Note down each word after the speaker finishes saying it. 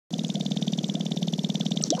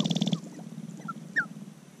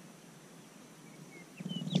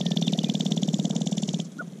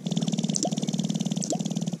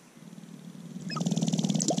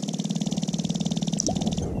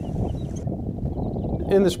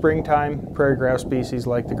In the springtime, prairie grouse species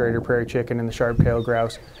like the greater prairie chicken and the sharp-tailed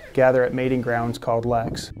grouse gather at mating grounds called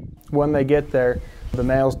leks. When they get there, the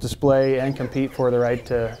males display and compete for the right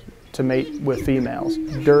to mate with females.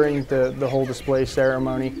 During the whole display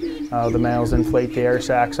ceremony, the males inflate the air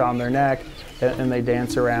sacs on their neck and they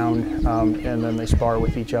dance around and then they spar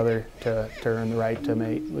with each other to earn the right to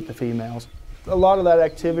mate with the females. A lot of that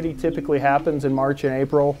activity typically happens in March and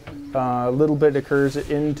April. A little bit occurs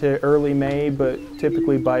into early May, but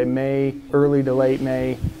typically by May, early to late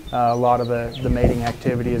May, a lot of the mating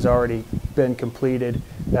activity has already been completed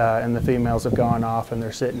and the females have gone off and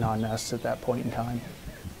they're sitting on nests at that point in time.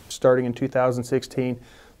 Starting in 2016,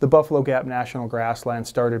 the Buffalo Gap National Grassland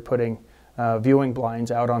started putting viewing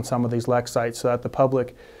blinds out on some of these lek sites so that the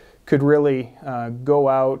public could really go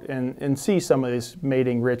out and see some of these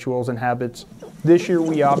mating rituals and habits. This year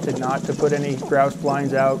we opted not to put any grouse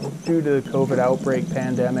blinds out due to the COVID outbreak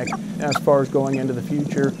pandemic. As far as going into the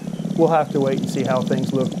future, we'll have to wait and see how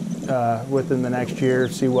things look within the next year,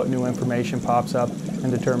 see what new information pops up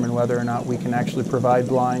and determine whether or not we can actually provide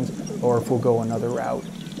blinds or if we'll go another route.